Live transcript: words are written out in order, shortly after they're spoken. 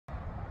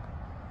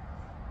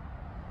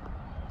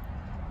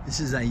This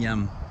is a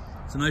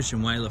it's an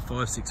Ocean Whaler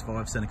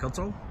 565 centre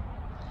console.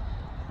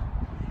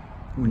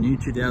 All new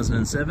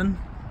 2007.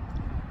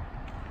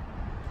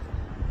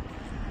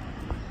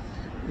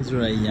 These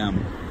are a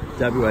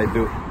WA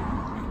built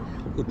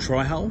little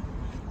tri-hull.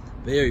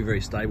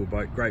 Very stable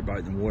boat, great boat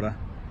in the water.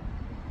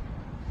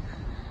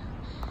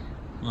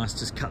 Nice,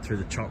 just cut through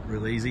the chop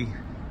real easy.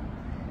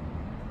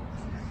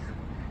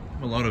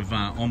 A lot of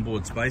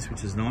onboard space,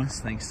 which is nice,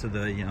 thanks to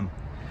the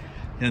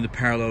the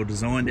parallel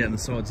design down the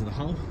sides of the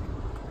hull.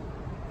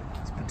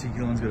 This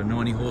particular one's got a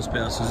 90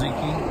 horsepower Suzuki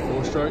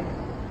 4-stroke.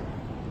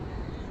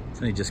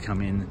 It's only just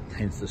come in,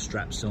 hence the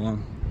strap still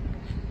on.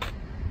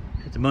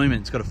 At the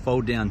moment, it's got a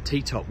fold-down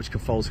T-top, which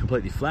folds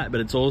completely flat,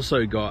 but it's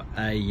also got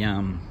a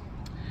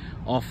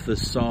off the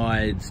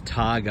sides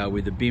targa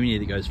with a bimini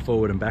that goes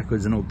forward and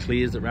backwards and all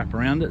clears that wrap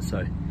around it,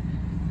 so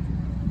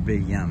be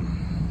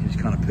just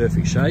kind of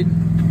perfect shade.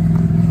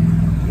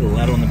 Little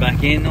ladder on the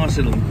back end, nice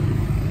little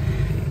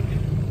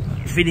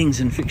fittings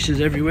and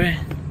fixtures everywhere.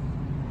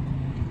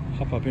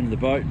 Hop up into the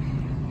boat.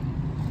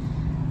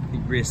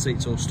 Big rear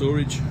seats, all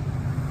storage.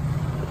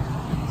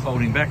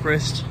 Folding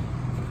backrest.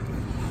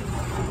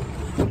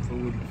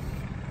 Forward.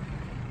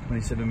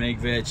 27 meg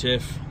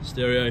VHF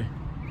stereo.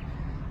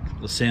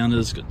 Couple of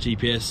sounders, got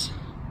GPS.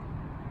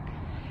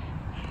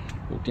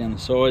 Walk down the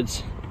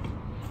sides.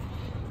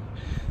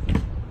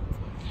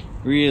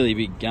 Really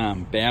big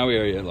bow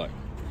area, like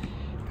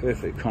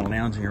perfect kind of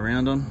lounging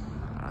around on,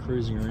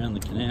 cruising around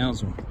the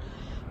canals or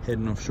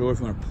heading offshore if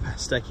you want to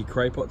stack your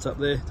cray pots up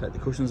there, take the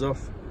cushions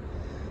off.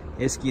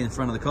 Esky in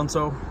front of the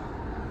console.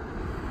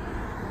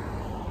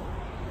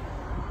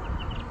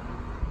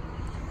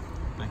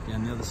 Back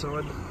down the other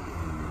side.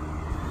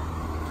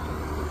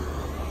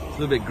 It's a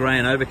little bit grey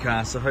and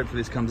overcast, so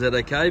hopefully this comes out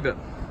okay, but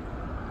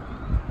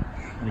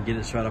I'm going to get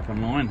it straight up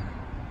online.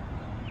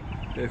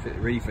 Perfect,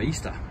 ready for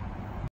Easter.